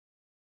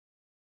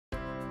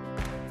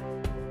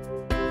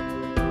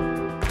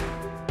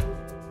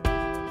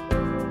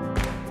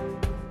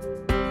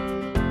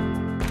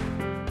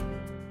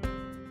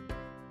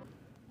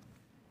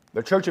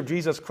The Church of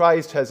Jesus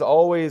Christ has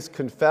always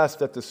confessed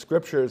that the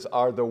Scriptures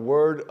are the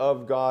Word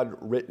of God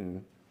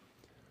written,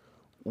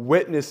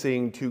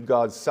 witnessing to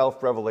God's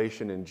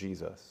self-revelation in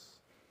Jesus.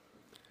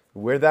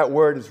 Where that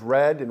Word is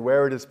read and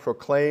where it is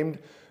proclaimed,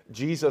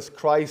 Jesus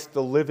Christ,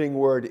 the living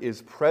Word,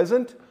 is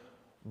present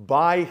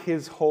by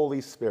His Holy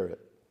Spirit.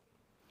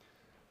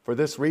 For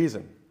this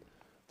reason,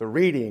 the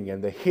reading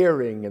and the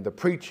hearing and the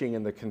preaching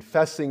and the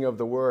confessing of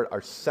the Word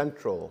are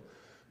central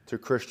to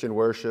Christian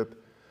worship.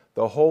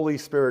 The Holy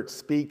Spirit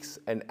speaks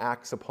and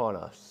acts upon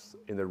us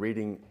in the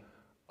reading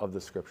of the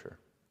Scripture.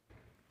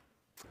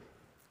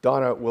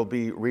 Donna will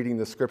be reading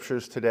the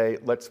Scriptures today.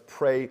 Let's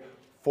pray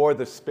for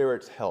the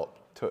Spirit's help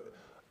to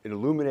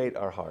illuminate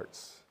our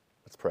hearts.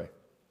 Let's pray.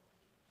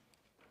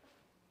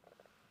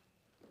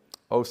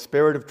 O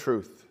Spirit of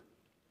truth,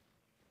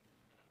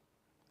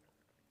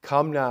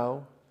 come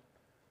now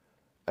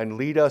and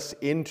lead us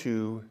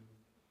into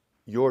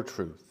your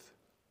truth.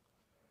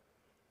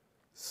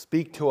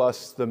 Speak to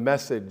us the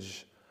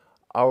message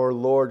our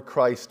Lord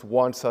Christ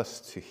wants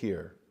us to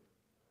hear.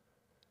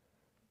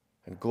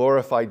 And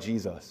glorify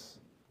Jesus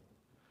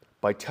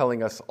by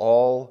telling us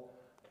all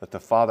that the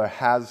Father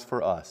has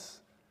for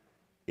us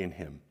in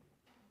Him.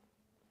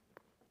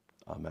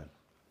 Amen.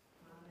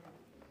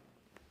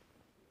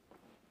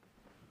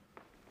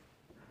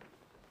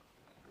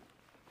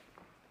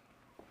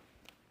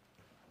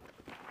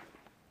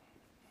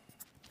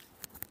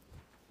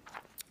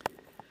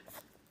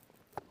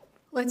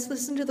 Let's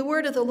listen to the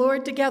word of the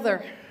Lord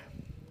together.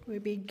 We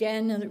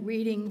begin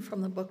reading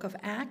from the book of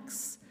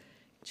Acts,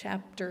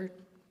 chapter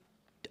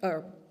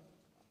 2,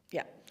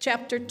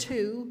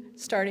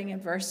 starting in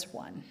verse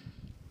 1.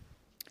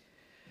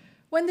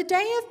 When the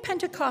day of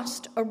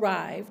Pentecost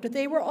arrived,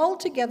 they were all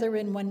together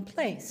in one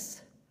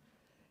place.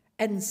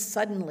 And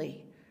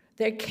suddenly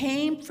there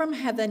came from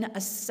heaven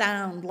a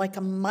sound like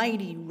a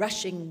mighty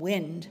rushing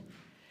wind,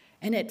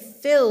 and it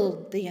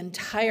filled the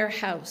entire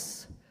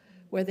house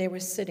where they were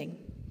sitting.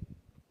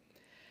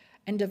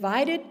 And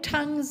divided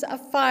tongues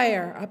of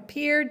fire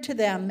appeared to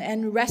them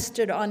and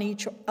rested on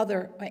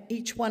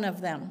each one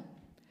of them.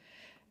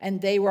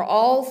 And they were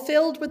all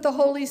filled with the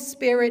Holy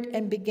Spirit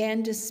and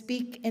began to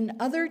speak in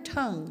other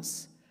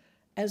tongues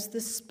as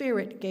the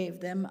Spirit gave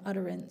them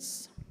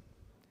utterance.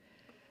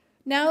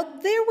 Now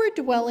there were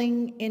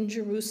dwelling in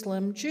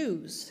Jerusalem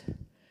Jews,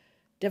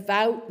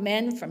 devout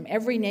men from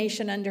every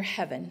nation under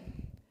heaven.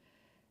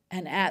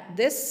 And at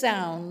this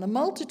sound the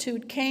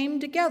multitude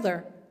came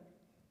together,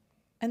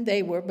 and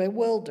they were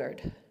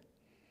bewildered,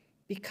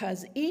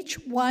 because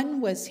each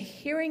one was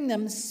hearing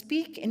them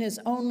speak in his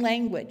own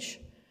language.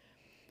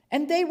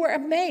 And they were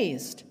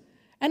amazed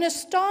and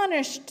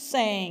astonished,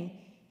 saying,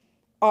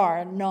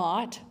 "Are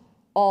not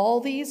all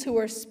these who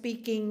are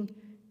speaking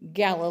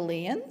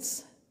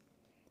Galileans?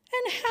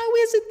 And how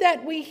is it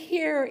that we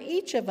hear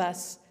each of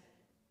us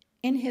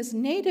in his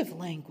native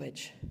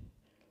language?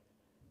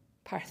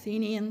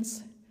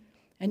 Parthians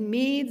and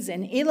Medes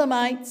and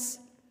Elamites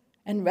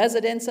and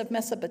residents of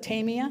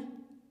Mesopotamia,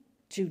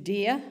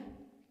 Judea,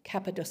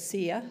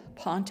 Cappadocia,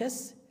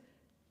 Pontus,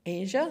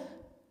 Asia,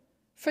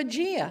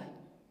 Phrygia,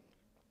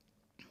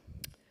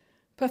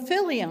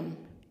 Pamphylia,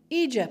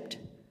 Egypt,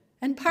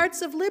 and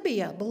parts of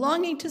Libya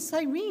belonging to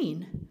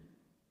Cyrene,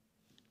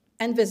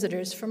 and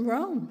visitors from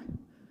Rome,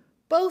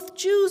 both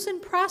Jews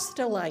and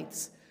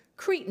proselytes,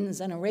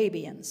 Cretans and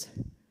Arabians.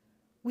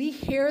 We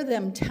hear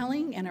them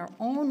telling in our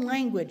own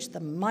language the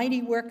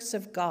mighty works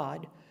of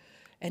God,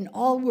 and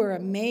all were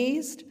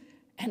amazed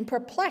and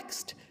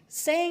perplexed,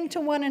 saying to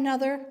one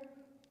another,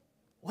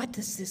 'What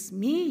does this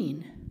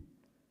mean?'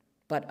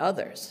 But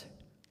others,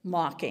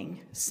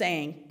 mocking,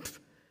 saying,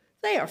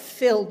 'They are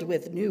filled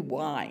with new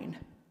wine.'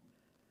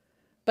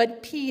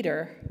 But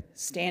Peter,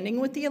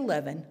 standing with the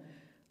 11,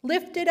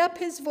 lifted up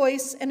his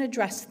voice and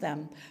addressed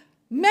them,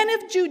 'Men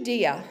of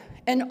Judea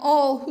and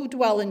all who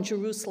dwell in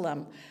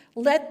Jerusalem,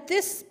 let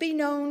this be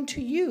known to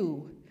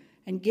you,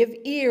 and give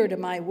ear to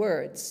my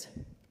words.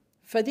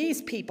 For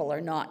these people are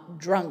not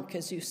drunk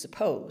as you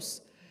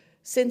suppose,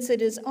 since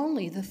it is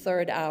only the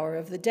 3rd hour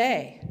of the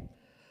day.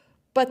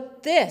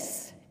 But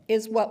this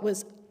is what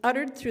was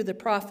uttered through the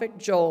prophet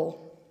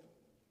Joel.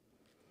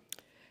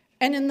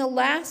 And in the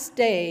last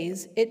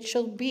days it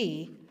shall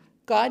be,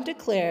 God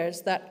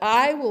declares, that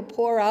I will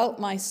pour out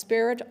my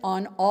Spirit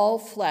on all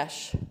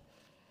flesh,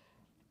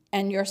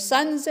 and your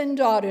sons and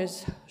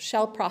daughters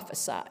shall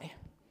prophesy,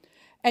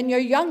 and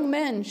your young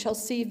men shall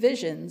see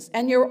visions,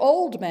 and your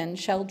old men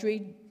shall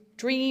dream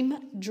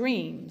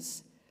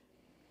dreams.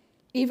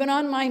 Even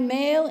on my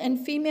male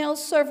and female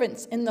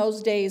servants in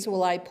those days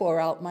will I pour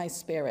out my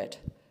Spirit,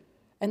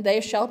 and they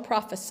shall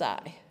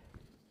prophesy.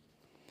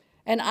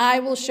 And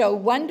I will show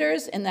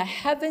wonders in the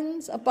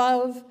heavens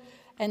above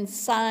and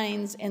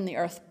signs in the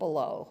earth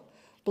below,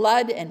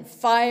 blood and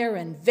fire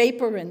and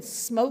vapor and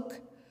smoke.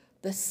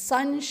 The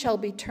sun shall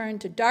be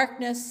turned to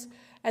darkness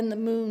and the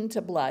moon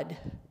to blood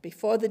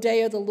before the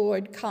day of the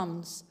Lord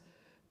comes,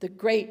 the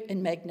great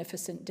and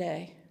magnificent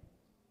day.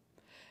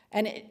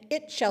 And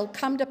it shall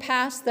come to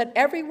pass that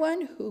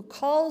everyone who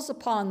calls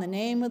upon the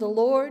name of the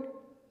Lord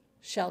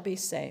shall be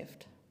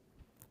saved.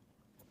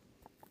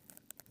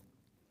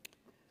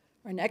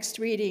 Our next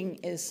reading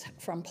is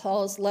from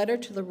Paul's letter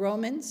to the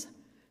Romans,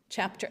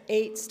 chapter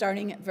 8,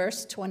 starting at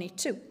verse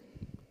 22.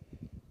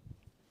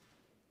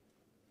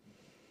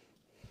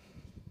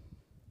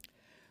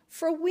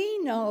 For we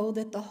know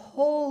that the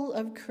whole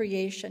of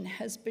creation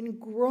has been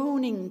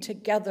groaning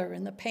together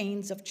in the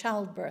pains of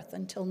childbirth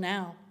until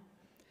now.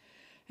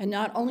 And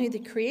not only the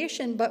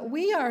creation, but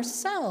we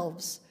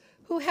ourselves,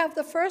 who have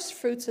the first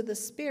fruits of the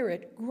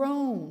Spirit,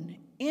 groan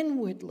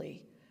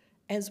inwardly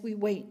as we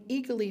wait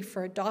eagerly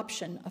for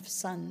adoption of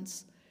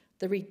sons,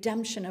 the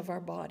redemption of our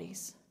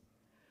bodies.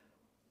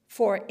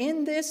 For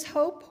in this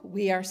hope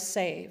we are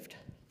saved.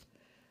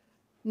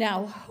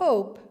 Now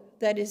hope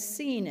that is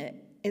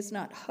seen is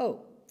not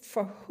hope,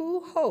 for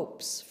who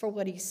hopes for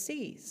what he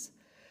sees?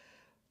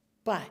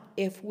 But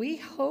if we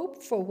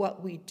hope for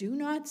what we do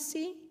not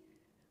see,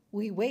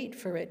 we wait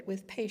for it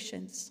with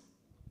patience.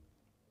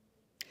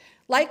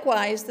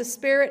 Likewise, the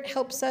Spirit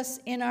helps us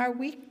in our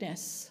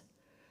weakness.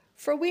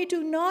 For we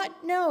do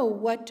not know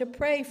what to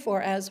pray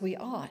for as we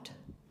ought.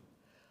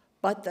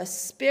 But the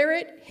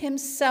Spirit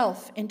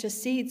himself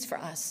intercedes for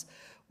us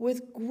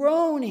with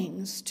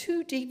groanings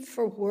too deep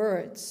for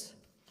words.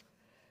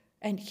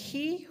 And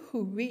he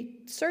who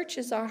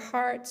searches our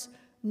hearts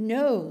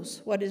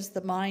knows what is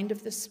the mind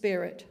of the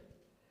Spirit,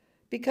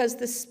 because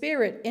the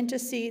Spirit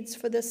intercedes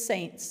for the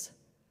saints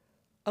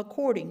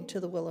according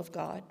to the will of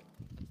God.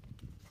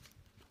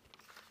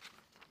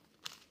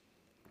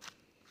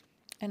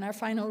 And our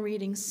final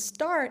readings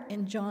start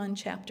in John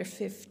chapter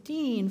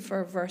 15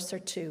 for a verse or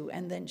two,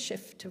 and then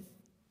shift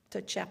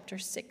to chapter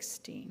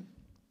 16.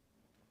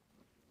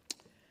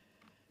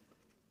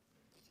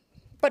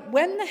 But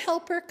when the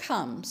Helper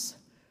comes,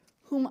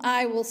 whom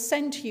I will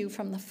send to you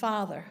from the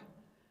Father,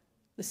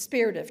 the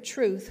Spirit of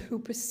truth, who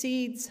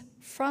proceeds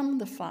from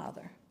the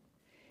Father,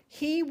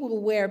 he will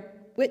bear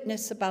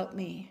witness about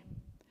me.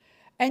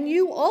 And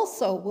you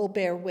also will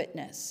bear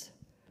witness,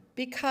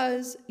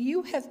 because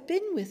you have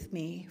been with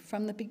me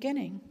from the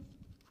beginning.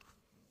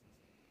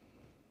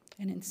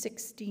 And in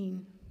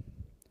 16,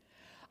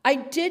 I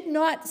did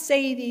not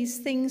say these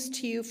things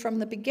to you from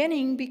the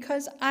beginning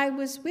because I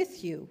was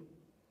with you.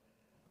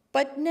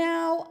 But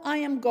now I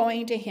am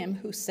going to him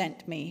who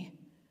sent me.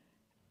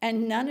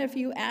 And none of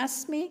you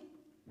asked me,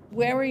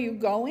 where are you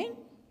going?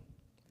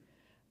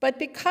 But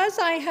because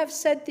I have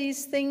said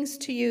these things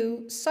to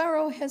you,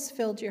 sorrow has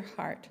filled your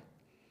heart.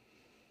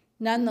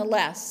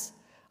 Nonetheless,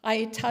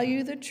 I tell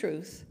you the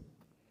truth.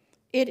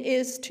 It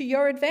is to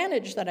your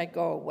advantage that I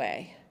go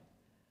away.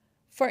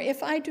 For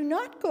if I do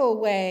not go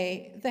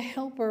away, the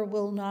Helper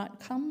will not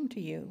come to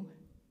you.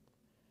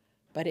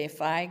 But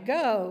if I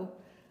go,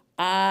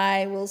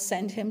 I will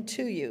send him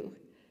to you.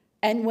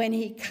 And when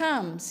he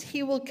comes,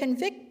 he will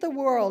convict the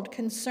world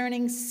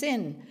concerning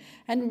sin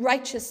and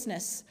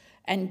righteousness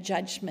and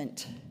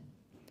judgment.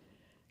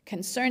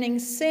 Concerning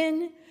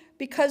sin,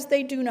 because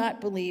they do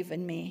not believe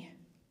in me.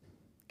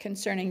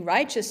 Concerning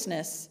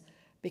righteousness,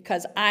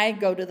 because I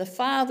go to the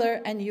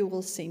Father and you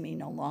will see me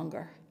no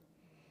longer.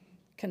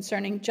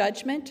 Concerning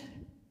judgment,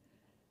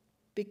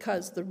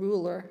 because the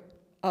ruler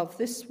of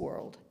this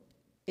world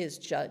is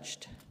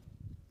judged.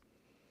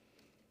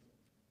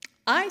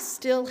 I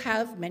still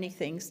have many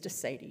things to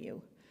say to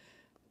you,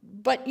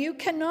 but you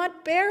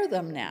cannot bear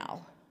them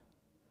now.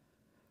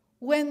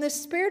 When the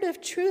Spirit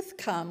of truth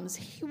comes,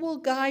 he will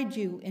guide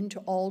you into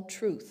all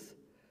truth.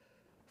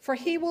 For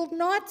he will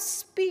not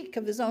speak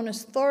of his own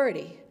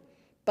authority,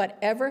 but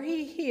ever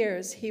he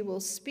hears, he will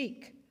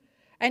speak.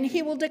 And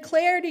he will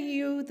declare to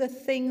you the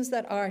things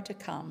that are to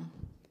come.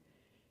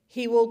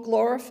 He will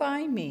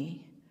glorify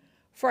me,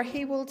 for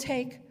he will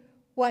take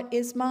what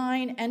is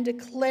mine and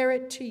declare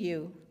it to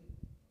you.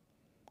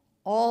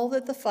 All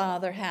that the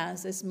Father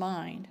has is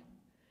mine.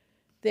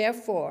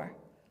 Therefore,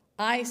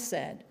 I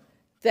said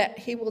that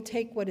he will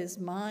take what is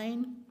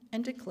mine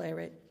and declare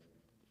it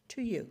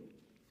to you.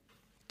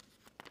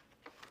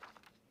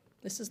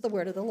 This is the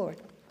word of the Lord.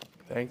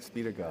 Thanks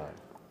be to God.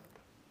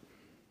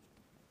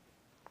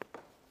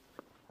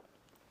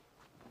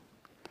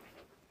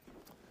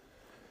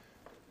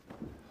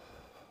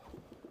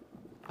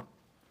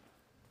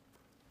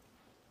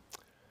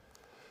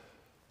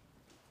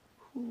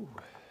 Whew.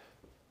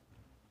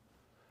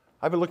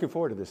 I've been looking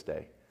forward to this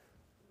day,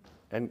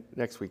 and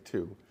next week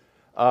too.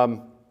 I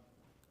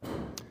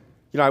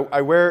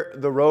wear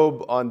the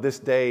robe on this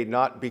day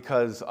not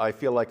because I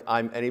feel like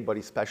I'm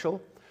anybody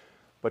special,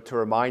 but to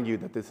remind you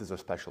that this is a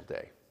special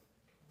day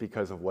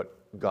because of what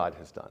God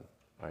has done,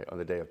 right, on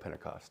the day of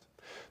Pentecost.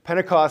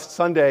 Pentecost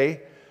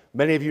Sunday,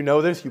 many of you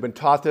know this, you've been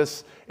taught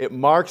this, it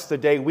marks the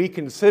day we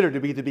consider to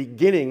be the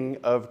beginning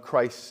of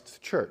Christ's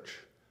church,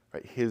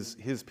 right,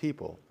 his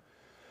people.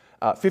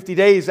 50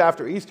 days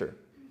after Easter,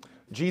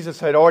 Jesus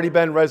had already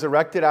been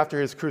resurrected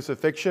after his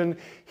crucifixion.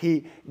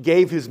 He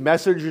gave his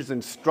messengers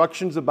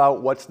instructions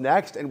about what's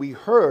next, and we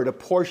heard a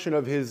portion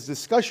of his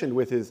discussion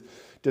with his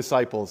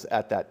disciples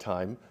at that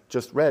time,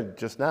 just read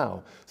just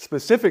now.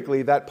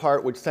 Specifically, that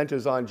part which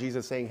centers on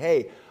Jesus saying,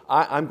 hey,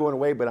 I'm going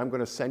away, but I'm going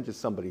to send you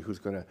somebody who's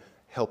going to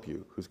help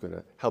you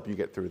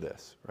get through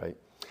this, right?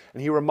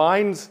 And he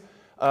reminds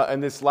in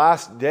this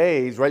last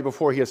days, right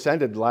before he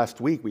ascended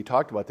last week, we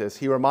talked about this,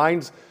 he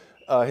reminds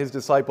his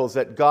disciples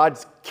that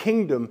God's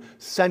kingdom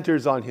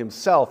centers on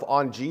himself,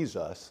 on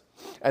Jesus.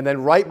 And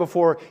then right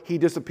before he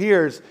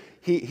disappears,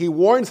 he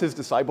warns his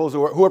disciples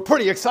who are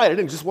pretty excited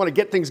and just want to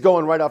get things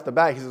going right off the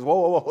bat. He says,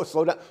 whoa,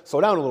 slow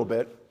down a little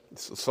bit.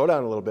 Slow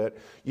down a little bit.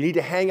 You need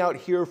to hang out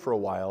here for a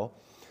while.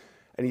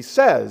 And he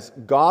says,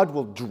 God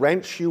will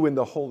drench you in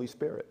the Holy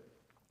Spirit.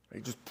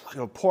 He just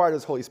pour out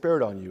his Holy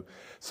Spirit on you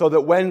so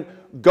that when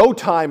go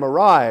time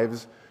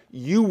arrives,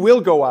 you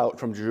will go out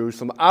from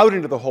Jerusalem, out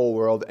into the whole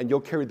world, and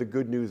you'll carry the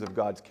good news of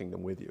God's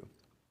kingdom with you.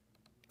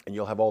 And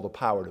you'll have all the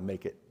power to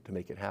make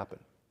it happen,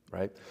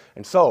 right?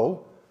 And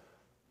so,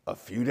 a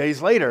few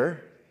days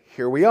later,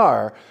 here we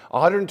are,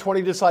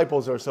 120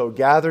 disciples or so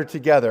gathered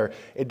together.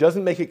 It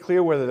doesn't make it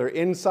clear whether they're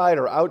inside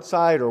or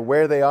outside or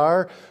where they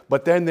are,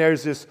 but then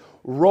there's this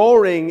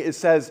roaring, it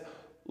says,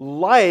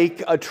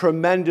 like a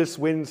tremendous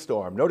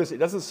windstorm. Notice it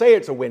doesn't say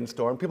it's a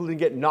windstorm. People didn't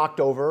get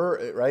knocked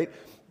over, right?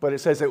 But it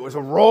says it was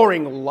a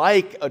roaring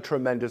like a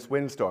tremendous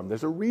windstorm.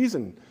 There's a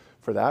reason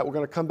for that. We're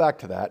going to come back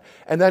to that.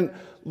 And then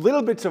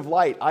little bits of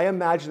light, I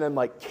imagine them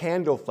like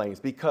candle flames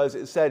because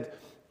it said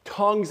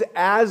tongues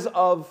as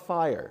of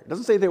fire. It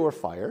doesn't say they were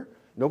fire.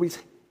 Nobody's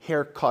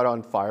hair caught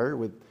on fire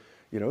with,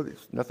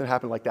 nothing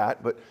happened like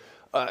that. But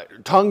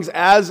tongues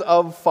as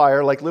of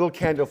fire, like little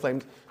candle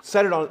flames,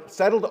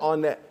 settled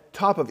on the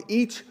top of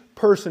each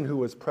person who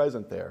was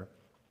present there.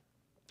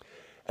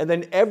 And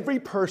then every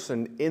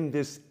person in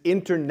this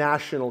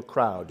international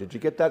crowd, did you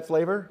get that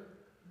flavor?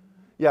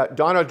 Yeah,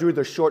 Donna drew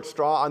the short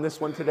straw on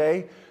this one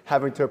today,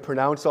 having to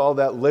pronounce all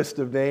that list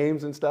of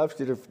names and stuff.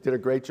 She did a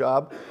great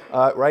job,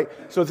 right?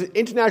 So it's an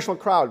international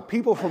crowd,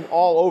 people from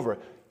all over.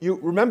 You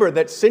remember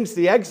that since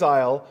the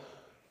exile,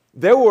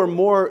 there were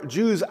more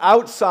Jews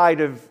outside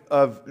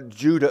of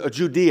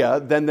Judea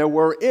than there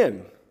were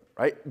in,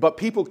 right? But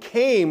people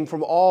came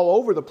from all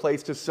over the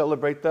place to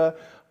celebrate the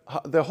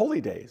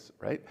holy days,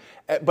 right?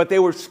 But they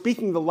were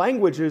speaking the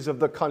languages of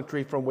the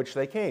country from which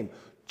they came,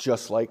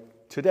 just like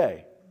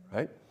today,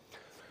 right?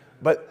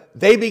 But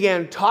they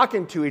began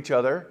talking to each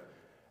other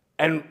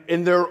and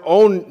in their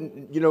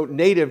own,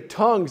 native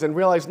tongues and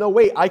realized, no,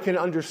 wait, I can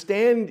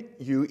understand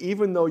you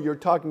even though you're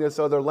talking this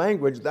other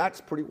language. That's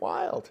pretty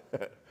wild.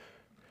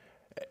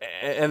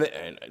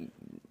 and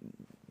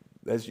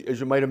as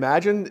you might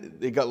imagine,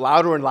 they got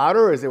louder and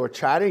louder as they were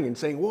chatting and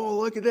saying, whoa,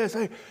 look at this.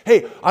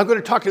 Hey, I'm going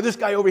to talk to this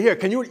guy over here.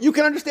 You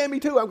can understand me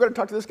too. I'm going to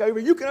talk to this guy over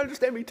here. You can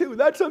understand me too.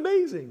 That's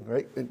amazing,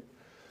 right? And,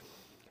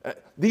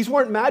 these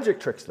weren't magic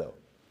tricks, though,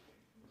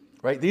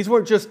 right? These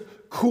weren't just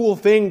cool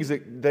things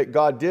that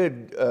God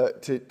did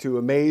to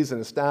amaze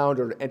and astound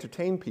or to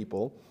entertain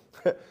people.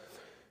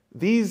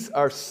 These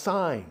are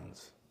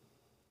signs.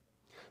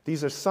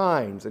 These are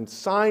signs, and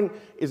sign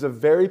is a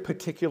very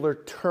particular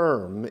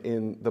term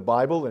in the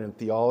Bible and in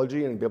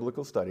theology and in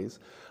biblical studies.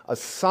 A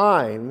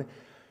sign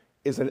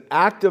is an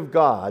act of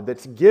God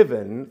that's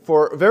given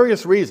for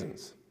various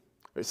reasons.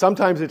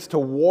 Sometimes it's to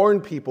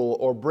warn people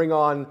or bring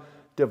on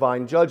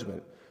divine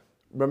judgment.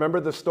 Remember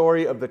the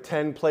story of the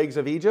 10 plagues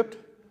of Egypt?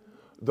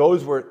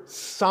 Those were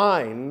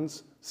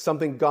signs,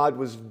 something God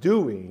was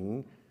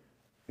doing,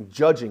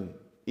 judging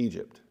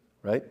Egypt,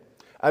 right?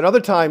 At other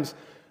times,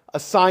 a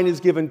sign is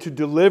given to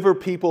deliver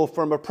people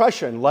from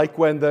oppression, like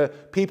when the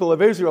people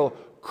of Israel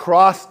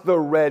crossed the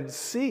Red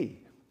Sea.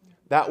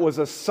 That was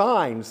a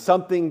sign,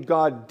 something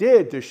God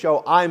did to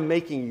show, I'm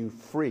making you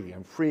free.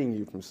 I'm freeing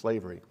you from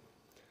slavery.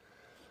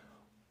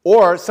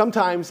 Or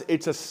sometimes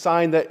it's a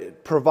sign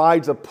that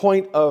provides a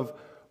point of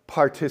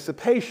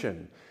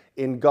participation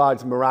in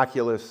God's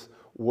miraculous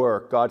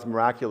work, God's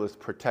miraculous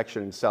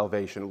protection and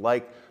salvation,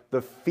 like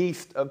the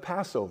Feast of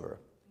Passover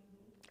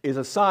is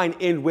a sign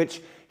in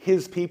which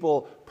his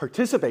people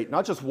participate,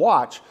 not just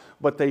watch,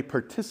 but they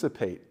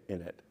participate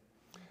in it.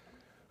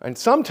 And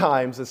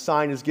sometimes a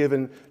sign is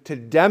given to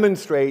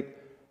demonstrate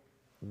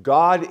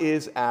God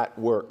is at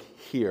work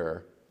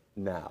here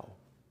now.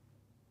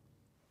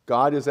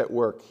 God is at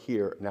work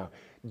here now,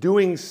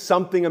 doing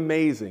something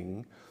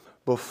amazing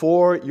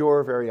before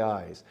your very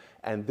eyes.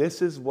 And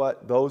this is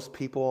what those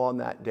people on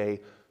that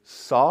day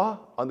saw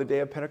on the day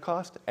of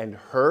Pentecost and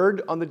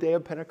heard on the day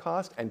of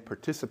Pentecost and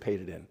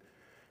participated in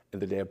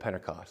the day of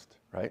Pentecost,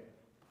 right?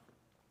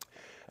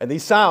 And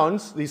these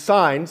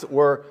signs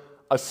were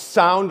a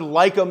sound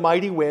like a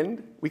mighty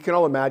wind. We can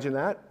all imagine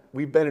that.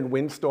 We've been in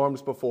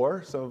windstorms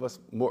before, some of us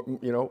more,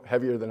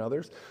 heavier than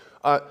others.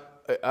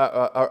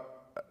 The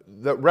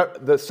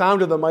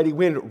sound of the mighty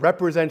wind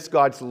represents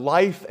God's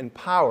life and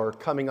power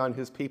coming on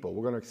his people.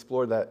 We're going to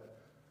explore that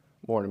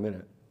more in a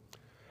minute.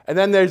 And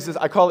then there's this,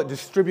 I call it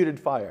distributed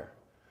fire,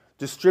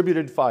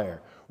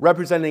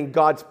 representing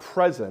God's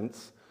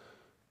presence,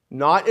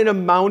 not in a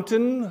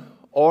mountain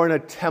or in a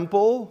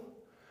temple,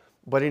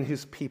 but in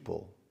his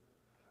people,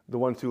 the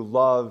ones who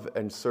love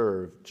and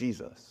serve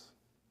Jesus.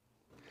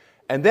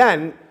 And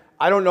then,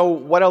 I don't know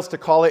what else to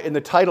call it. In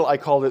the title, I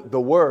called it the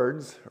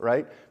words,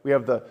 right? We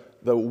have the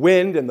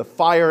wind and the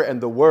fire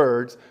and the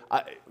words.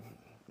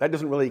 That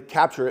doesn't really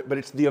capture it, but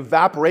it's the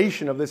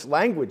evaporation of this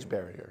language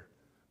barrier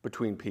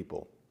between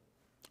people.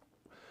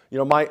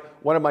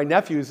 One of my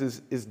nephews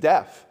is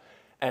deaf,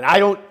 and I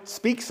don't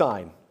speak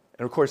sign.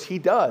 And of course he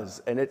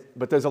does,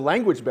 but there's a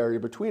language barrier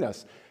between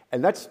us.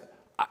 And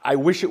I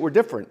wish it were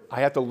different.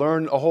 I have to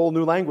learn a whole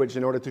new language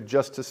in order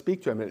to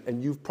speak to him.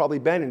 And you've probably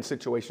been in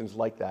situations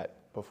like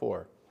that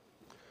before,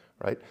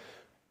 right?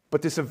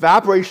 But this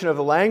evaporation of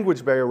the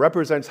language barrier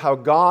represents how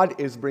God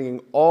is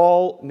bringing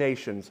all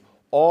nations,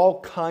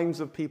 all kinds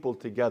of people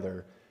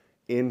together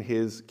in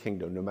his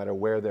kingdom, no matter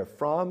where they're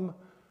from,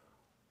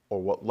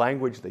 or what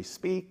language they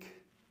speak,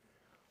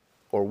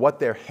 or what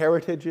their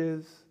heritage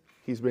is.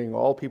 He's bringing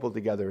all people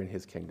together in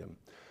his kingdom.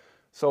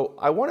 So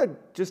I want to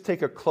just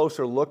take a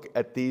closer look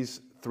at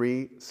these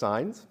 3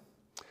 signs.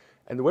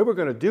 And the way we're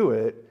going to do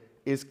it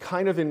is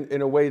kind of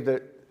in a way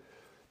that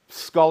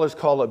scholars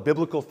call a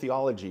biblical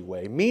theology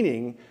way,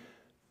 meaning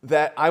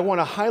that I want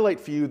to highlight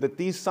for you that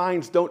these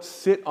signs don't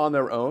sit on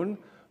their own,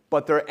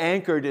 but they're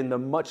anchored in the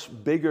much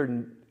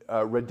bigger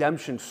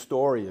redemption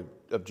story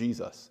of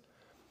Jesus.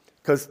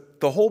 Because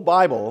the whole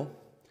Bible,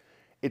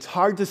 it's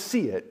hard to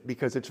see it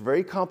because it's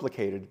very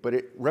complicated, but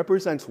it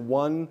represents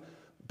one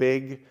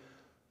big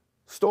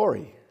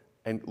story.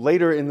 And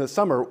later in the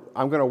summer,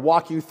 I'm going to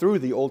walk you through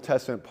the Old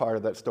Testament part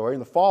of that story. In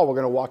the fall, we're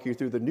going to walk you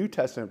through the New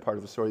Testament part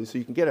of the story so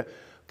you can get a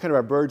kind of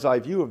a bird's eye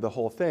view of the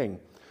whole thing.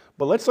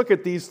 But let's look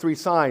at these 3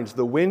 signs: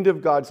 the wind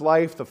of God's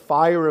life, the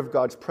fire of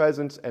God's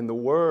presence, and the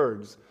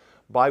words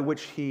by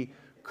which he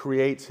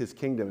creates his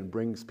kingdom and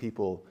brings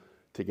people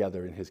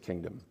together in his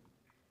kingdom.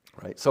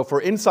 Right? So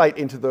for insight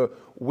into the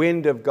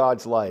wind of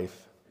God's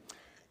life,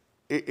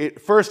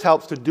 it first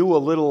helps to do a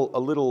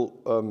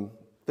little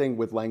thing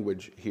with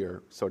language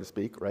here, so to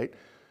speak, right?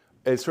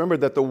 It's remember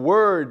that the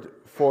word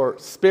for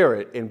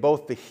spirit in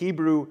both the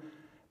Hebrew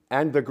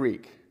and the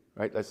Greek,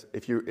 right? That's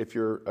if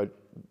you're a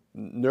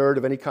nerd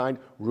of any kind,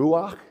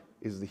 ruach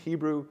is the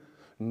Hebrew,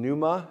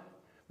 pneuma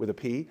with a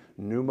P,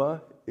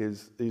 pneuma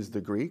is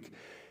the Greek.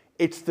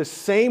 It's the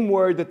same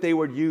word that they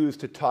would use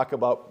to talk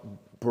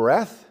about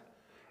breath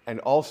and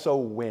also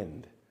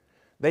wind.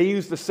 They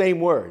use the same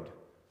word.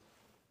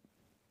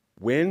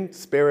 Wind,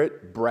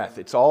 spirit, breath.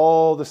 It's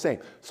all the same.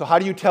 So how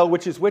do you tell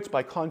which is which?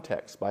 By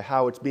context, by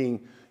how it's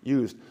being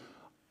used.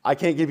 I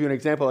can't give you an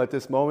example at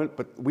this moment,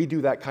 but we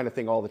do that kind of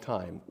thing all the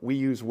time. We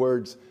use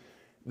words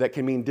that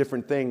can mean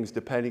different things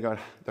depending on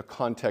the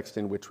context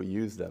in which we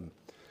use them.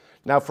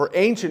 Now, for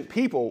ancient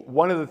people,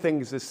 one of the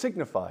things that's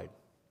signified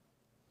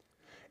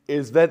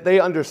is that they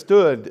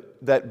understood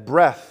that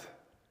breath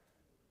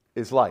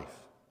is life.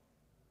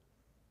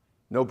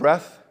 No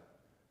breath,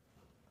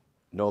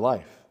 no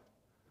life.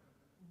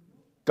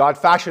 God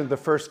fashioned the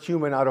first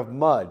human out of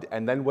mud,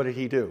 and then what did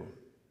he do?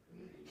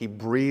 He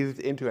breathed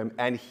into him,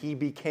 and he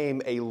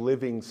became a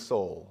living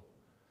soul.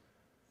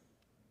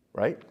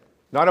 Right?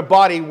 Not a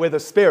body with a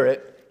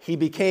spirit. He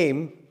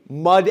became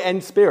mud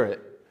and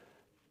spirit,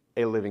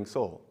 a living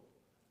soul,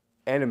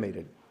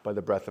 animated by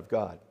the breath of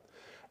God.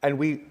 And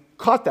we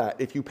caught that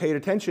if you paid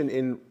attention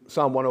in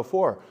Psalm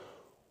 104.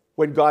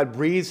 When God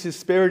breathes his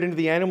spirit into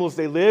the animals,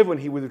 they live. When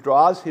he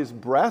withdraws his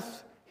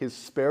breath, his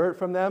spirit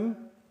from them,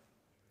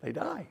 they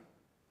die.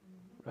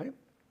 Right?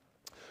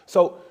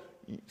 So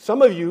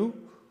some of you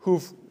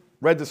who've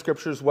read the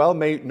scriptures well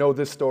may know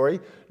this story.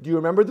 Do you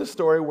remember the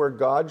story where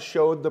God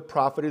showed the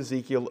prophet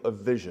Ezekiel a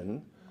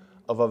vision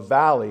of a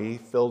valley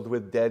filled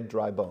with dead,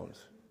 dry bones?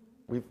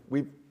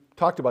 We've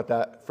talked about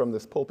that from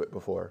this pulpit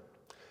before.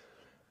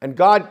 And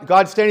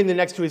God's standing there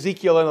next to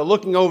Ezekiel and they're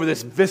looking over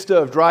this vista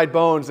of dried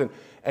bones,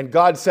 and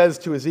God says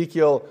to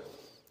Ezekiel,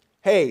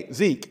 "Hey,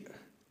 Zeke,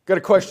 got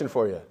a question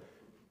for you.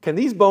 Can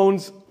these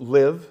bones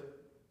live?"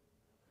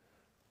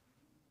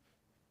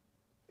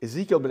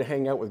 Ezekiel had been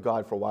hanging out with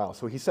God for a while,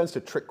 so he sensed a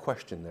trick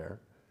question there.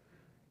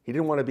 He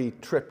didn't want to be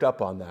tripped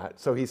up on that.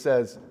 So he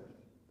says,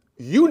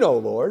 "You know,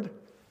 Lord."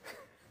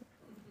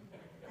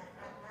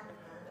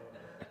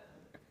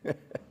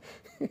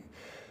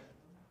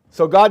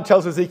 So God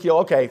tells Ezekiel,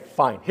 "Okay,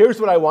 fine. Here's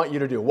what I want you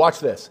to do.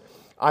 Watch this.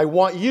 I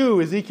want you,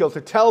 Ezekiel,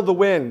 to tell the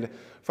wind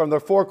from the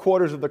 4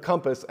 quarters of the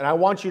compass, and I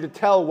want you to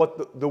tell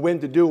what the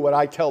wind to do, what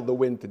I tell the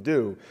wind to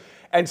do."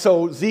 And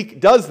so Zeke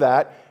does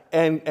that,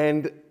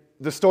 and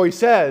the story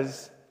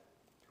says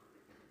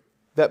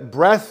that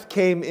breath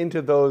came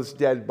into those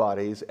dead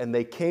bodies, and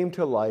they came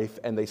to life,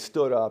 and they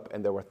stood up,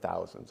 and there were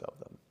thousands of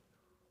them.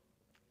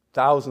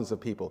 Thousands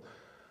of people.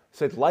 It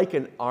said, like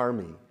an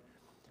army,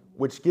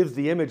 which gives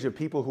the image of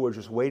people who are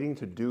just waiting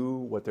to do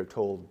what they're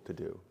told to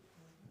do,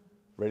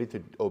 ready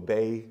to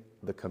obey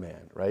the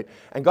command, right?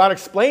 And God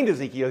explained to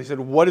Ezekiel, he said,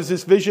 "What does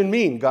this vision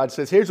mean?" God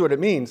says, "Here's what it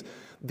means.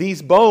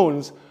 These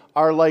bones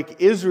are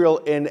like Israel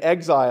in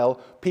exile.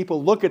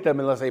 People look at them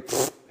and they'll say,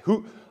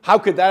 how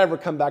could that ever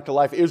come back to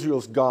life?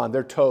 Israel's gone.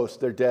 They're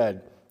toast. They're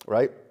dead,"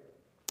 right?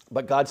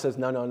 But God says,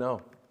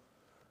 no.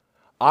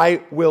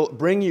 I will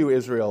bring you,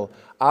 Israel,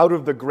 out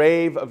of the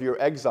grave of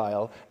your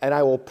exile, and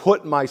I will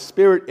put my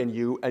spirit in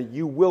you, and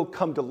you will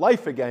come to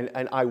life again,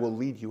 and I will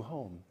lead you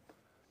home.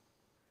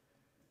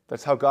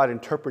 That's how God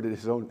interpreted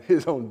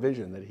his own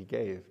vision that he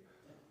gave.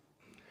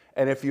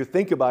 And if you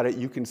think about it,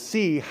 you can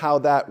see how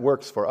that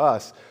works for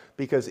us,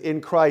 because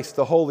in Christ,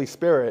 the Holy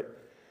Spirit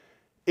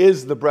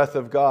is the breath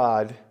of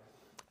God,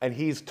 and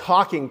he's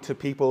talking to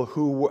people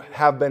who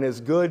have been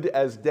as good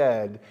as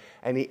dead,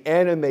 and he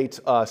animates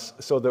us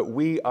so that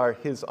we are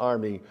his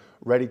army,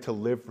 ready to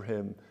live for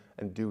him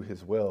and do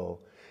his will.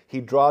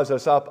 He draws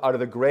us up out of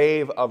the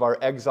grave of our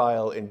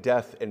exile in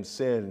death and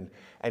sin,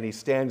 and he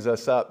stands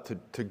us up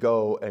to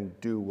go and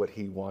do what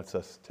he wants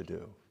us to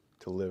do,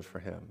 to live for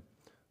him.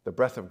 The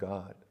breath of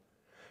God.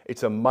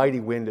 It's a mighty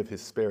wind of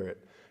his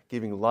Spirit,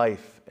 giving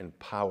life and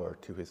power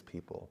to his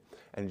people.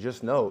 And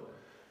just note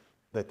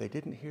that they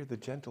didn't hear the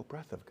gentle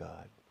breath of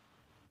God.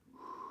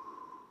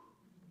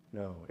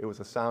 No, it was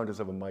a sound as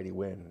of a mighty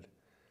wind.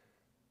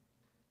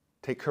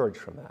 Take courage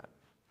from that.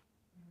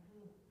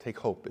 Take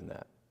hope in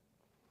that.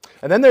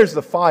 And then there's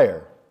the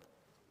fire.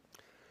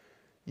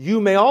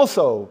 You may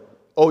also,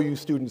 you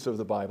students of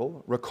the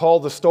Bible, recall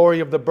the story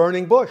of the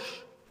burning bush,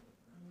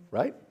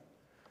 right?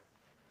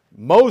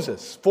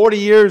 Moses, 40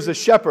 years a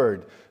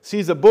shepherd,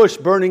 sees a bush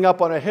burning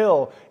up on a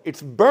hill.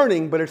 It's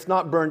burning, but it's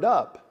not burned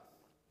up.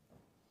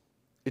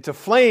 It's a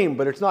flame,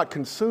 but it's not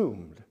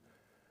consumed.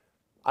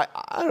 I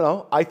don't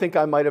know. I think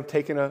I might have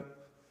taken a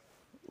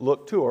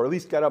look too, or at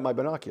least got out my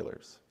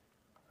binoculars,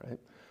 right?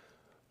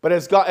 But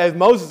as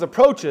Moses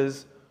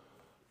approaches,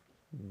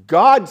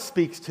 God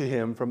speaks to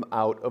him from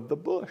out of the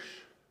bush.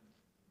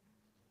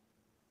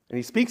 And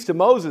he speaks to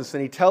Moses,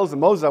 and he tells him,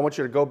 Moses, I want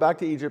you to go back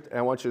to Egypt, and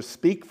I want you to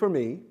speak for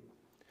me.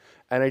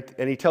 And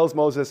he tells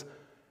Moses,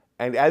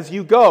 and as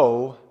you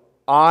go,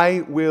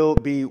 I will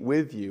be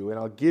with you, and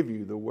I'll give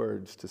you the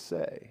words to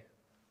say.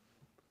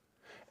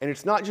 And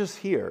it's not just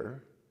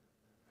here,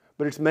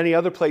 but it's many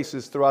other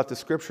places throughout the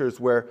scriptures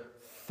where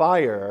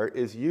fire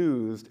is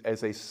used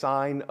as a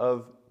sign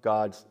of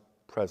God's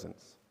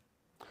presence.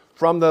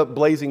 From the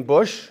blazing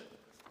bush,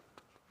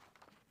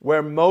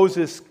 where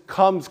Moses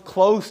comes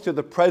close to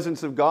the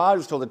presence of God,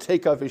 is told to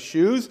take off his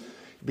shoes,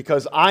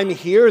 because I'm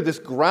here, this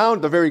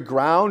ground, the very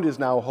ground is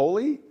now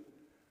holy,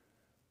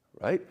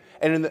 right?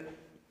 And in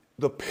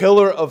the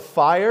pillar of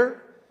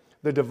fire,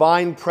 the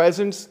divine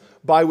presence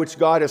by which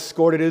God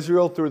escorted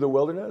Israel through the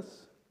wilderness.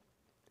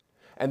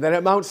 And then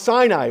at Mount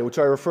Sinai, which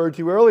I referred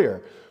to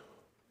earlier,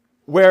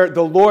 where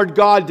the Lord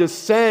God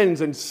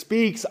descends and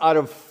speaks out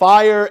of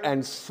fire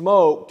and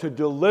smoke to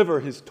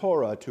deliver his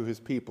Torah to his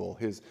people,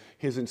 his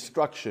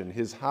instruction,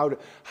 his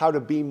how to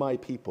be my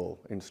people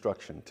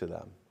instruction to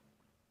them.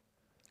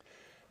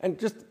 And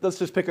let's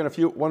just pick on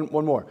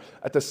one more.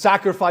 At the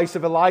sacrifice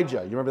of Elijah,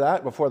 you remember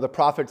that? Before the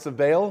prophets of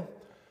Baal?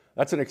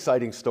 That's an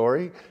exciting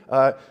story.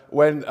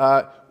 When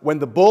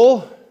the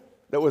bull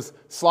that was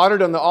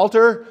slaughtered on the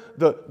altar,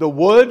 the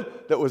wood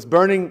that was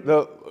burning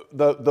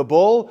the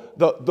bull,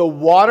 the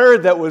water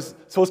that was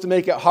supposed to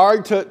make it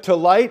hard to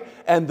light,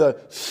 and the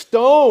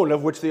stone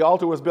of which the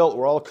altar was built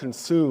were all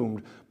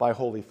consumed by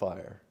holy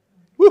fire.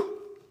 Woo!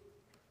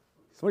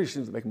 Somebody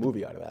should make a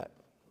movie out of that.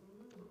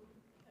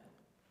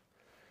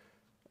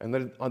 And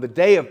then on the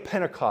day of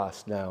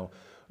Pentecost now,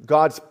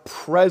 God's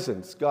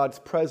presence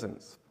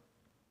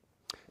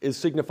is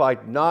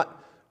signified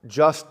not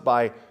just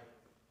by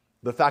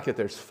the fact that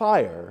there's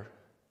fire,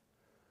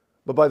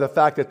 but by the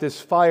fact that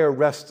this fire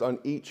rests on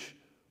each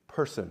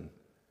person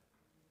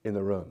in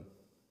the room.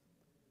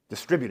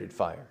 Distributed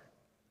fire.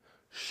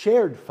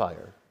 Shared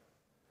fire.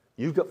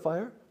 You've got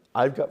fire.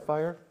 I've got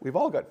fire. We've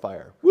all got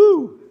fire.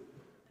 Woo!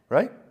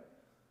 Right?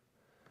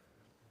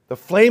 The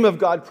flame of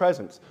God's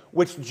presence,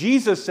 which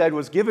Jesus said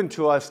was given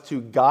to us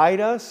to guide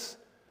us,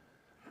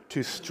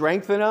 to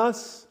strengthen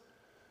us,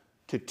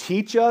 to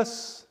teach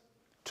us,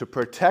 to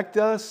protect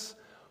us.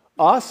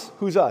 Us,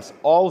 who's us?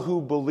 All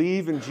who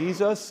believe in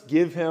Jesus,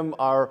 give him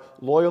our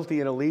loyalty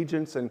and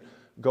allegiance, and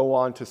go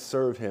on to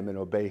serve him and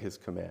obey his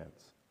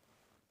commands.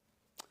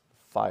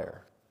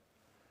 Fire.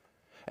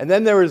 And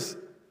then there is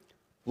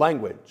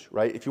language,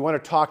 right? If you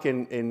want to talk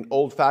in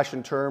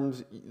old-fashioned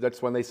terms,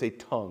 that's when they say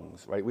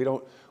tongues, right? We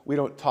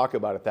don't talk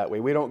about it that way.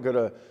 We don't go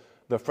to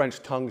the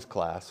French tongues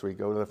class. We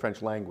go to the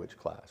French language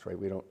class, right?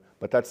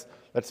 But that's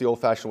the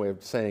old-fashioned way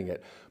of saying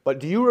it. But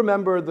do you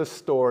remember the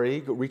story,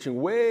 reaching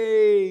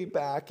way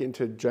back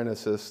into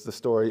Genesis, the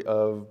story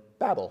of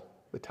Babel,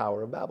 the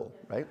Tower of Babel,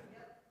 right?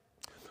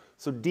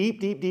 So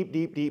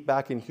deep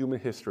back in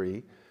human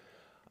history,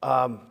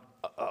 a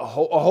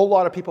whole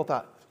lot of people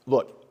thought,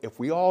 look, if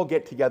we all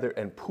get together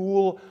and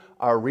pool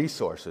our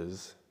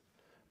resources,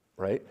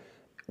 right,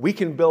 we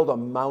can build a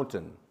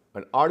mountain,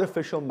 an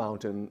artificial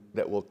mountain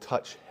that will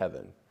touch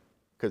heaven.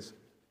 Because,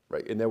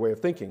 right, in their way of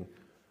thinking,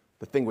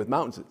 the thing with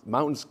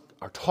mountains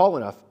are tall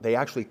enough, they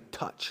actually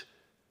touch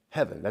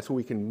heaven. That's where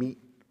we can meet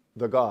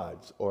the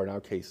gods, or in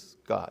our case,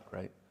 God,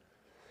 right?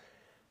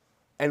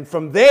 And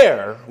from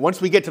there,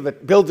 once we get to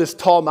build this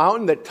tall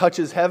mountain that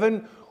touches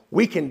heaven,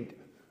 we can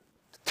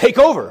take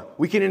over.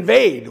 We can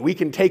invade. We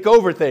can take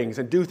over things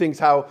and do things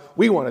how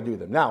we want to do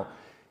them. Now,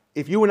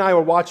 if you and I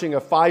were watching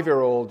a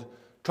 5-year-old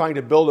trying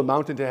to build a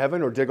mountain to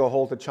heaven or dig a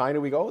hole to China,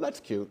 we go, oh, that's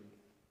cute.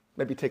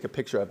 Maybe take a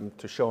picture of him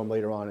to show him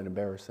later on and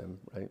embarrass him,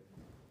 right?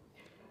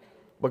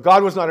 But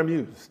God was not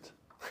amused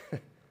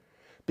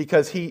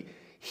because he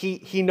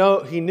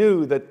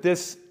knew that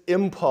this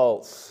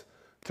impulse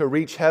to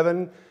reach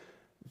heaven,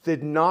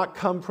 did not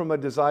come from a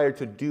desire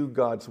to do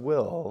God's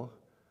will,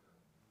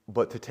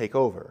 but to take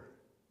over.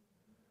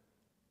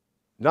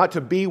 Not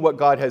to be what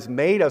God has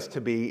made us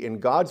to be in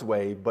God's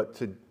way, but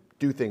to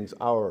do things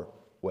our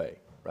way,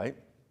 right?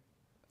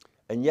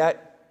 And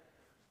yet,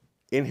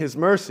 in his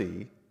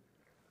mercy,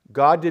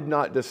 God did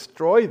not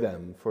destroy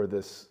them for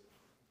this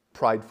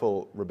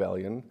prideful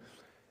rebellion.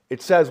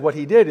 It says what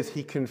he did is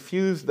he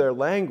confused their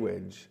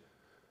language,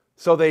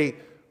 so they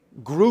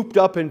grouped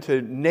up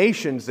into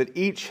nations that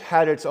each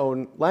had its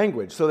own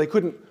language, so they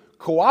couldn't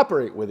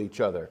cooperate with each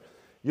other.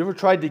 You ever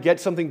tried to get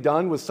something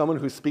done with someone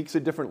who speaks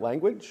a different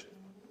language?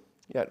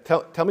 Yeah,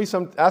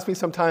 ask me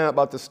sometime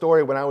about the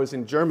story when I was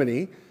in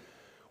Germany,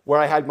 where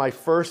I had my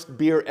first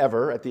beer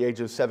ever at the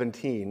age of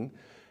 17,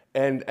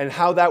 and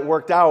how that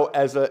worked out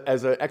as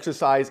an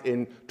exercise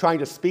in trying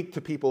to speak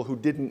to people who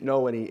didn't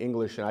know any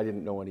English and I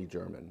didn't know any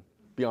German,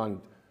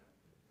 beyond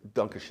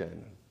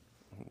Dankeschön,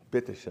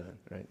 Bitteschön,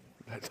 right?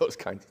 Those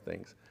kinds of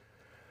things.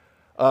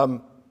 A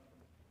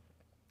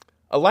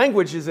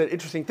language is an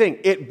interesting thing.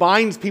 It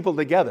binds people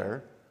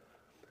together,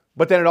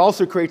 but then it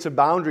also creates a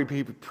boundary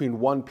between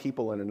one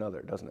people and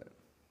another, doesn't it?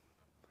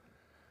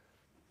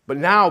 But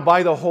now,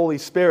 by the Holy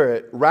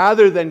Spirit,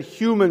 rather than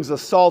humans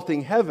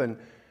assaulting heaven,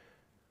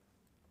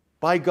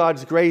 by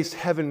God's grace,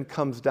 heaven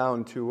comes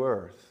down to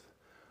earth.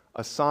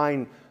 A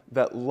sign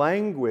that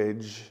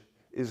language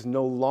is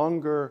no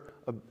longer,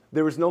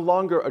 there is no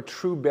longer a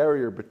true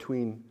barrier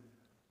between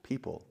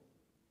people.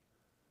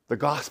 The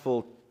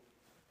gospel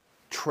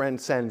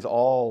transcends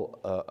all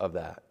of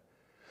that.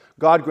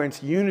 God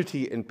grants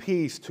unity and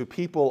peace to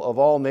people of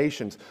all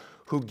nations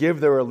who give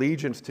their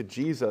allegiance to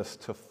Jesus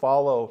to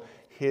follow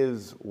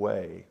his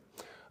way.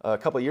 A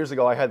couple of years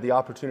ago, I had the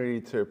opportunity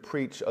to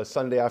preach a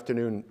Sunday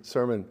afternoon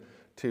sermon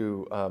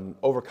to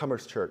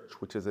Overcomers Church,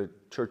 which is a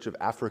church of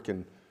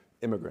African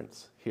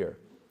immigrants here.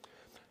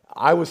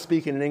 I was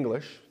speaking in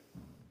English.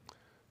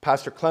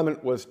 Pastor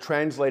Clement was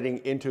translating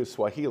into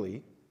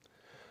Swahili.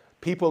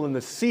 People in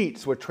the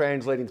seats were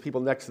translating to people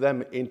next to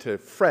them into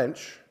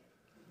French,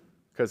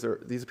 because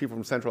these are people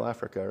from Central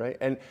Africa, right?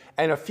 And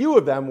a few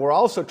of them were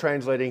also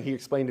translating, he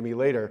explained to me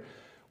later,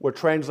 were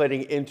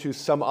translating into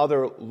some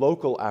other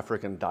local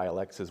African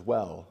dialects as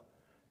well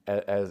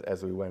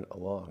as we went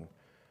along.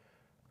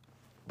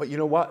 But you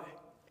know what?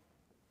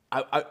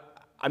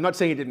 I'm not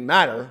saying it didn't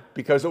matter,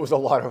 because it was a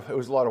lot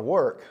of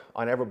work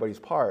on everybody's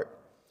part.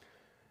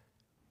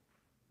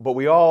 But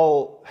we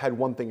all had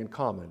one thing in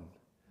common: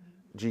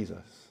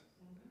 Jesus,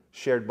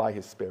 shared by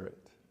his Spirit,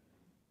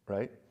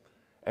 right?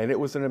 And it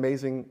was an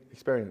amazing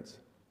experience.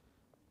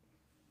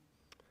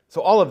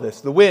 So all of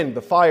this, the wind,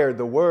 the fire,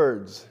 the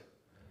words,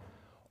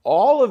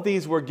 all of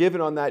these were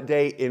given on that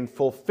day in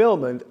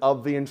fulfillment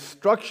of the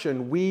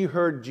instruction we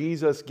heard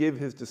Jesus give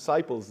his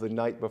disciples the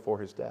night before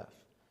his death.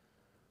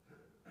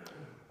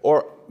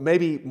 Or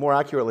maybe more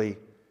accurately,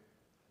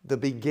 the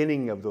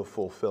beginning of the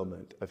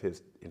fulfillment of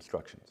his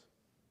instructions.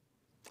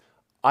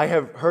 I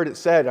have heard it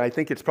said, and I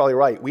think it's probably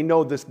right, we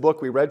know this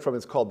book we read from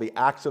is called the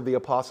Acts of the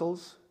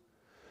Apostles.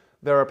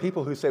 There are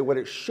people who say what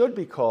it should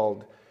be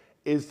called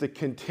is the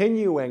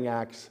continuing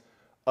acts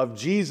of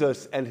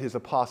Jesus and his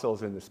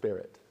apostles in the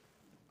Spirit.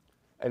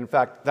 And in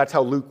fact, that's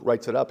how Luke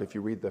writes it up if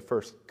you read the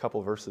first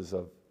couple verses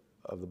of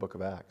the book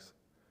of Acts.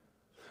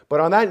 But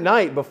on that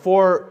night,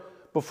 before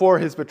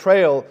his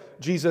betrayal,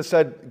 Jesus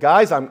said,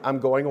 guys, I'm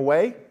going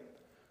away,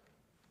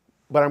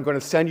 but I'm going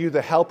to send you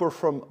the helper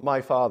from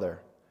my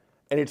Father.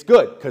 And it's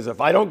good, because if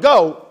I don't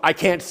go, I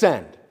can't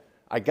send.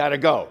 I got to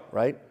go,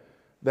 right?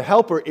 The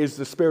helper is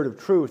the Spirit of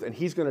truth, and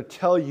he's going to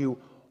tell you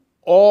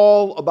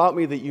all about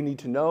me that you need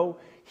to know.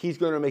 He's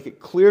going to make it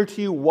clear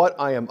to you what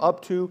I am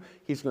up to.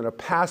 He's going to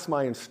pass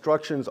my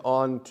instructions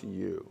on to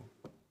you.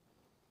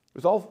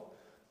 It was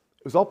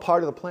all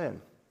part of the plan.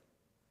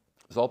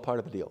 It was all part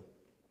of the deal.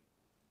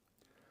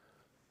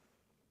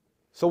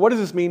 So what does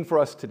this mean for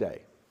us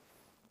today?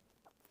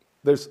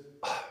 There's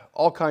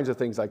all kinds of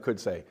things I could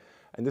say,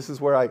 and this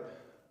is where I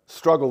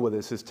struggle with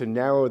this, is to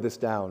narrow this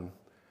down.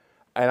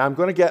 And I'm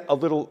going to get a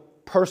little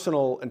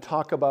personal and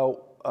talk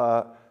about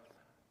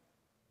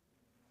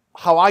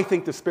how I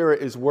think the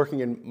Spirit is working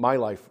in my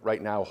life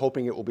right now,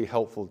 hoping it will be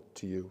helpful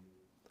to you.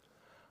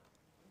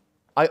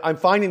 I'm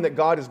finding that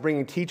God is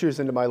bringing teachers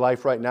into my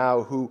life right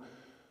now who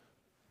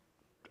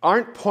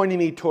aren't pointing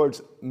me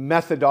towards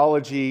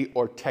methodology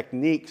or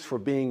techniques for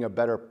being a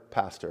better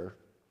pastor.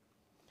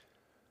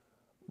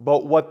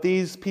 But what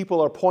these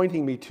people are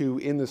pointing me to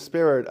in the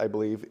Spirit, I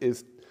believe,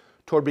 is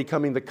toward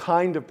becoming the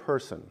kind of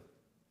person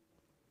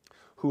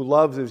who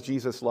loves as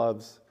Jesus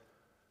loves,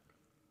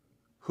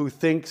 who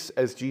thinks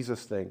as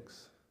Jesus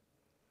thinks,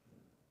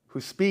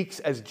 who speaks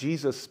as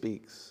Jesus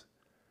speaks,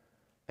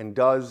 and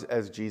does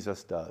as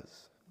Jesus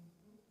does.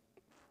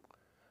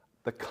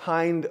 The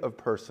kind of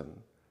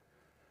person.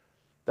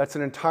 That's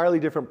an entirely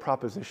different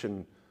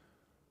proposition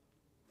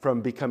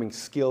from becoming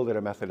skilled at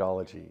a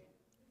methodology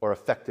or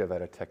effective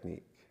at a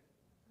technique,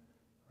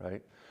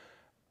 right?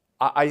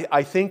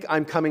 I think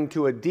I'm coming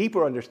to a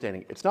deeper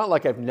understanding. It's not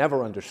like I've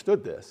never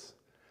understood this.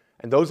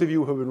 And those of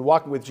you who have been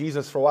walking with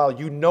Jesus for a while,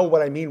 you know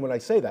what I mean when I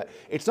say that.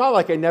 It's not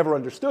like I never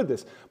understood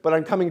this, but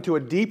I'm coming to a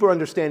deeper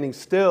understanding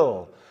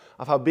still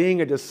of how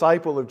being a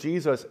disciple of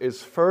Jesus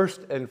is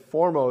first and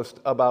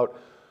foremost about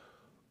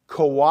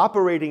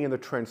cooperating in the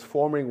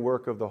transforming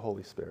work of the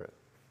Holy Spirit.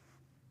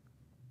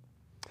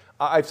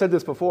 I've said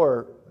this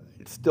before,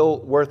 it's still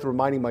worth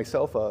reminding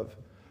myself of.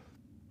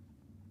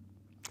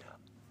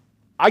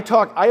 I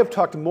have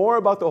talked more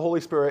about the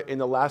Holy Spirit in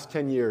the last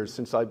 10 years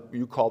since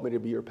you called me to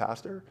be your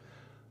pastor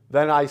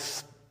than I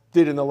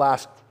did in the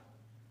last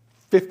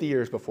 50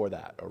 years before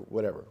that, or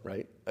whatever,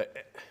 right?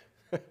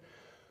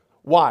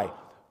 Why?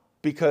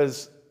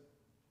 Because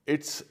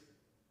it's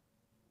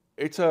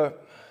a,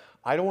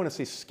 I don't want to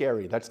say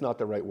scary, that's not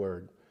the right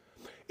word.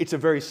 It's a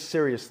very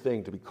serious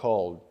thing to be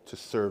called to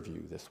serve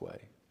you this way.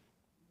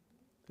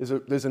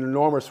 There's an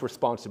enormous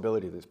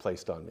responsibility that's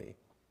placed on me.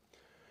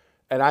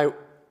 And I,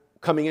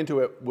 coming into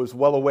it, was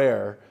well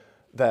aware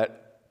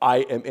that I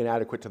am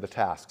inadequate to the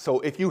task. So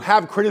if you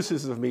have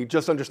criticism of me,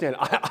 just understand,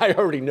 I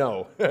already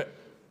know,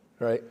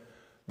 right,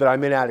 that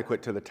I'm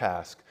inadequate to the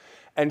task.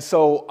 And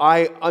so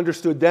I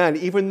understood then,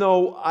 even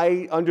though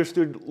I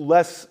understood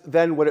less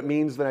then what it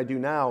means than I do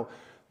now,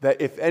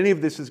 that if any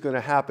of this is going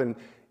to happen,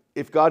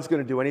 if God's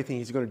going to do anything,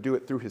 he's going to do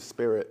it through his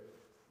Spirit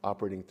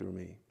operating through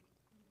me.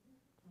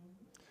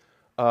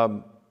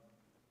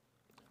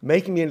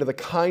 Making me into the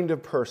kind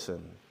of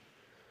person,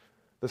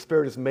 the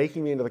Spirit is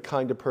making me into the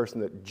kind of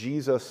person that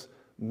Jesus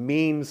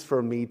means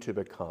for me to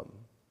become.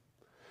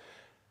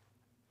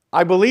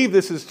 I believe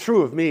this is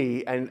true of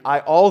me, and I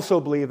also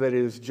believe that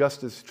it is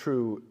just as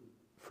true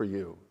for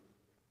you.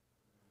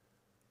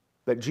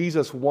 That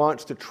Jesus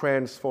wants to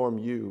transform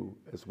you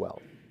as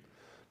well.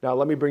 Now,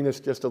 let me bring this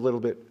just a little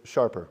bit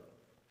sharper.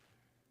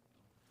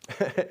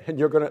 And I'm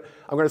going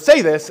to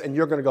say this, and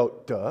you're going to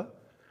go, duh.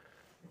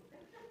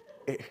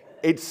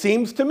 It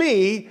seems to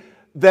me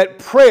that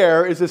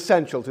prayer is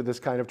essential to this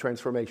kind of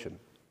transformation.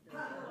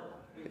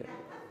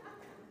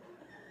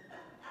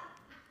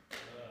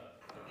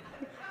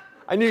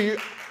 I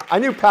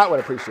knew Pat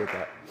would appreciate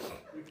that.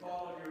 We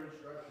followed your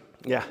instructions.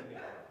 Yeah.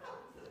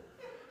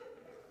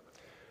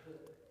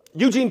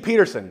 Eugene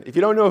Peterson, if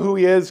you don't know who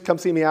he is, come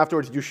see me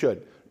afterwards, you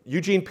should.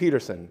 Eugene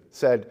Peterson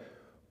said,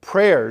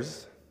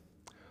 prayers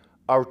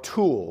are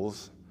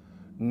tools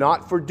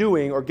not for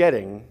doing or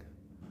getting,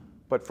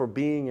 but for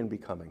being and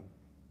becoming.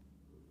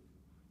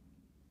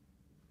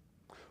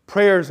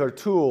 Prayers are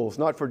tools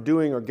not for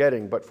doing or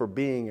getting, but for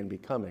being and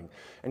becoming.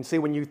 And see,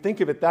 when you think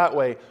of it that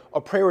way,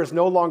 a prayer is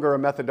no longer a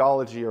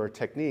methodology or a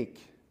technique,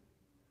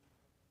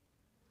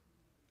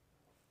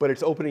 but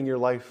it's opening your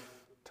life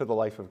to the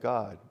life of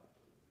God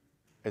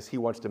as he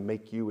wants to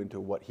make you into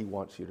what he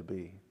wants you to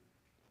be.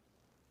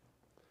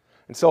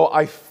 And so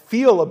I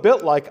feel a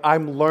bit like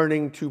I'm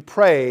learning to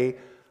pray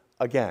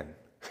again.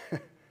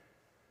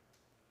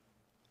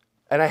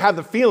 And I have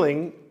the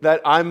feeling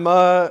that I'm,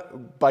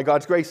 by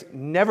God's grace,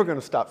 never going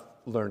to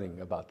stop learning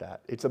about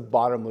that. It's a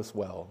bottomless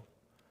well.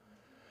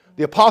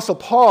 The Apostle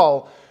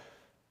Paul,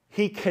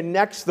 he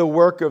connects the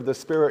work of the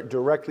Spirit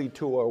directly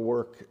to our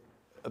work,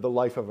 the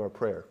life of our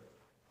prayer,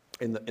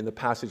 in the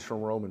passage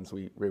from Romans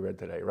we read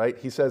today, right?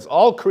 He says,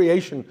 all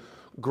creation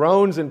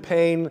groans in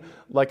pain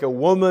like a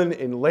woman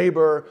in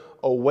labor,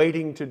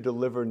 awaiting to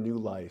deliver new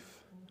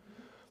life.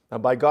 Now,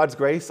 by God's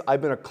grace,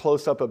 I've been a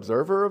close-up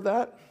observer of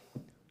that.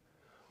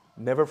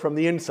 Never from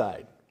the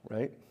inside,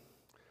 right?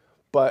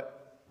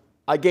 But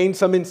I gained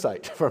some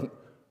insight from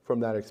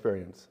that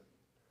experience.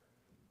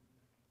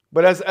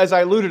 But as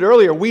I alluded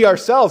earlier, we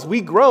ourselves,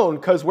 we groan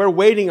because we're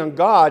waiting on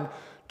God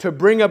to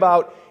bring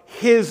about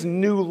his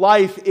new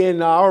life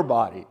in our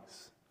bodies.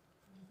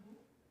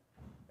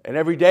 And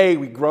every day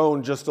we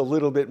groan just a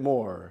little bit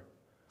more,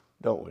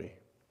 don't we?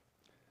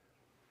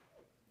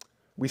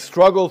 We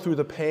struggle through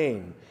the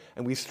pain,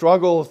 and we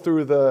struggle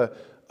through the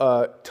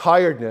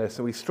tiredness,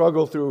 and we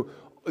struggle through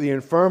the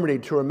infirmity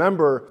to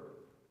remember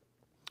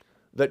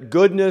that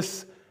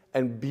goodness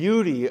and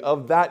beauty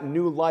of that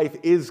new life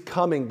is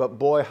coming, but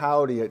boy,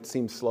 howdy, it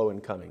seems slow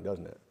in coming,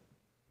 doesn't it?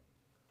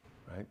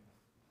 Right?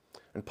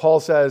 And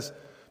Paul says,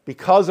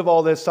 because of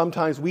all this,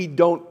 sometimes we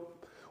don't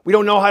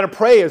know how to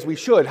pray as we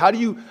should. How do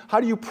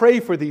you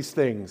pray for these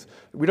things?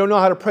 We don't know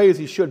how to pray as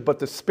he should, but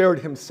the Spirit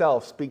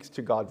himself speaks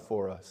to God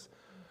for us.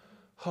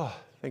 Oh,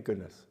 thank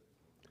goodness.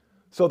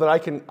 So that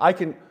I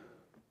can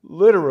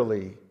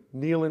literally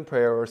kneel in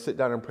prayer or sit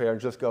down in prayer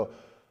and just go,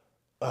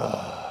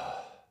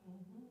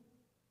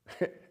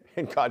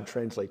 and God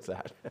translates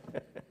that.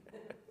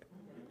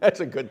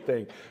 That's a good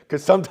thing,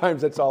 because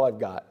sometimes that's all I've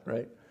got,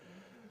 right?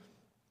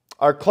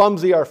 Our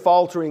clumsy, our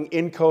faltering,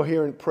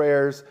 incoherent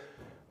prayers,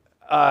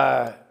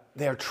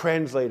 they are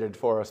translated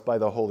for us by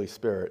the Holy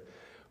Spirit.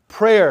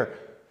 Prayer,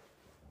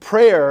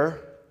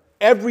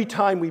 every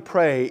time we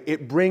pray,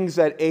 it brings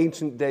that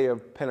ancient day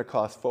of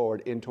Pentecost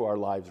forward into our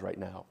lives right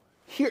now.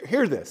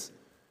 Hear this.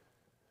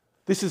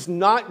 This is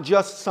not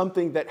just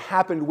something that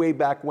happened way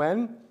back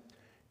when.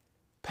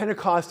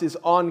 Pentecost is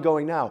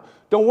ongoing now.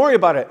 Don't worry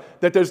about it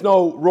that there's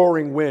no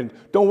roaring wind.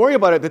 Don't worry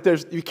about it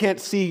that you can't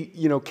see,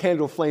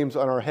 candle flames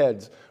on our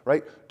heads,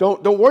 right?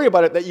 Don't worry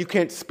about it that you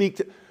can't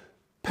speak.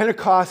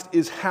 Pentecost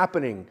is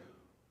happening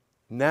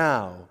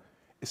now,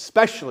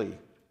 especially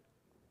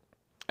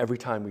every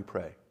time we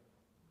pray.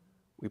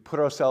 We put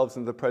ourselves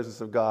in the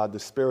presence of God. The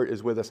Spirit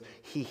is with us.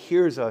 He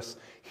hears us.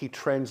 He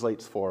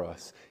translates for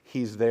us.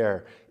 He's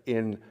there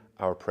in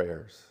our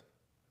prayers.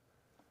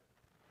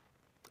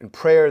 In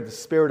prayer, the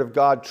Spirit of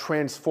God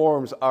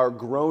transforms our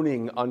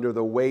groaning under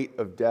the weight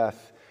of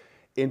death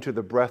into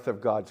the breath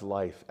of God's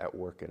life at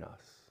work in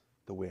us,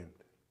 the wind.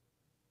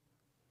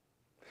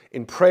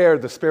 In prayer,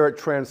 the Spirit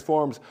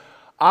transforms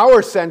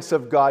our sense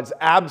of God's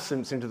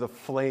absence into the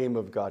flame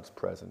of God's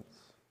presence.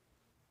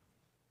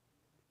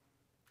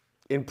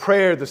 In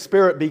prayer, the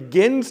Spirit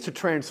begins to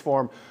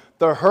transform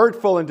the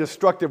hurtful and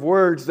destructive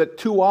words that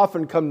too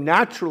often come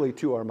naturally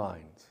to our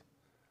minds.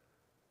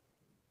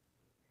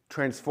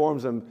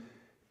 Transforms them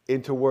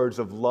into words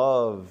of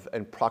love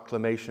and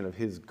proclamation of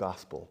His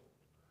gospel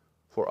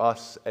for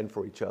us and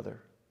for each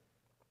other.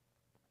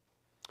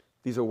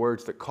 These are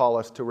words that call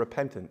us to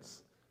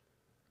repentance.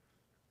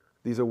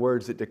 These are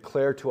words that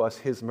declare to us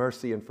His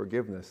mercy and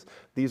forgiveness.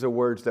 These are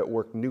words that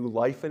work new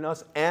life in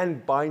us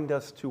and bind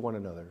us to one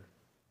another.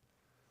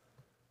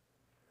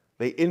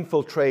 They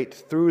infiltrate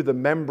through the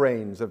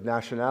membranes of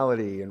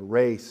nationality and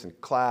race and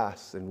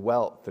class and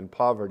wealth and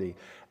poverty,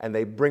 and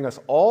they bring us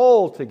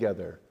all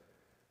together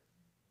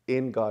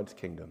in God's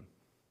kingdom,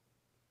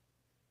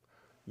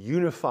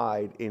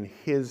 unified in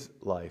His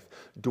life,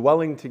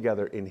 dwelling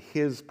together in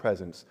His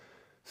presence,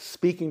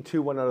 speaking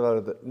to one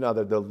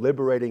another the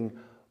liberating,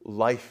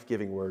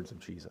 life-giving words of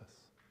Jesus.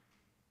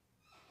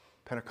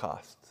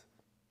 Pentecost,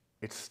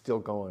 it's still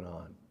going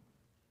on.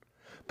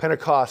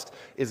 Pentecost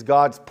is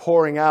God's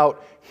pouring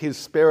out His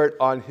Spirit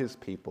on His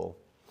people.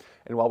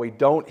 And while we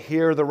don't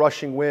hear the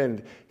rushing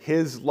wind,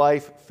 His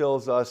life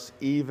fills us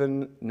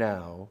even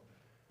now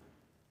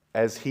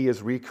as He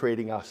is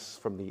recreating us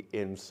from the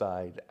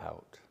inside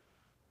out.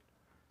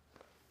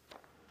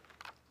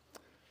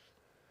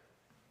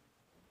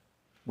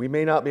 We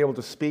may not be able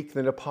to speak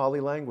the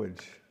Nepali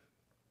language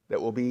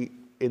that will be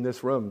in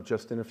this room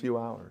just in a few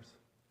hours.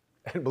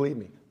 And believe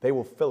me, they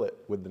will fill it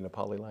with the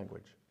Nepali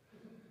language.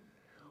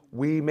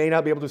 We may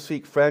not be able to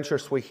speak French or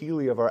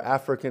Swahili of our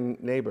African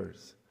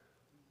neighbors.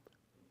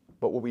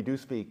 But what we do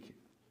speak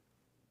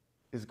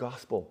is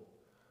gospel,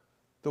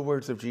 the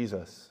words of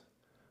Jesus,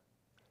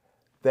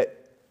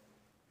 that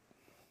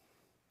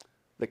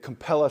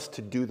compel us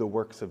to do the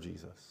works of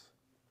Jesus.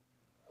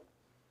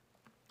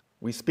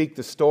 We speak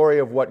the story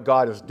of what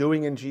God is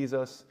doing in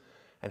Jesus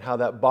and how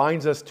that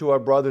binds us to our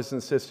brothers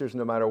and sisters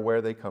no matter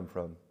where they come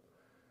from.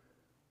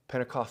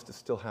 Pentecost is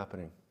still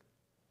happening.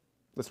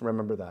 Let's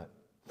remember that.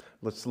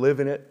 Let's live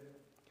in it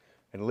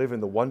and live in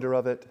the wonder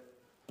of it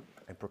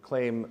and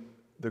proclaim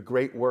the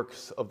great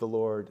works of the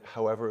Lord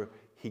however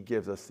He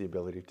gives us the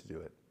ability to do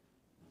it.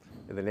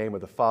 In the name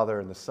of the Father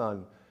and the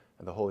Son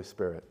and the Holy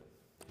Spirit.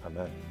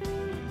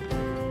 Amen.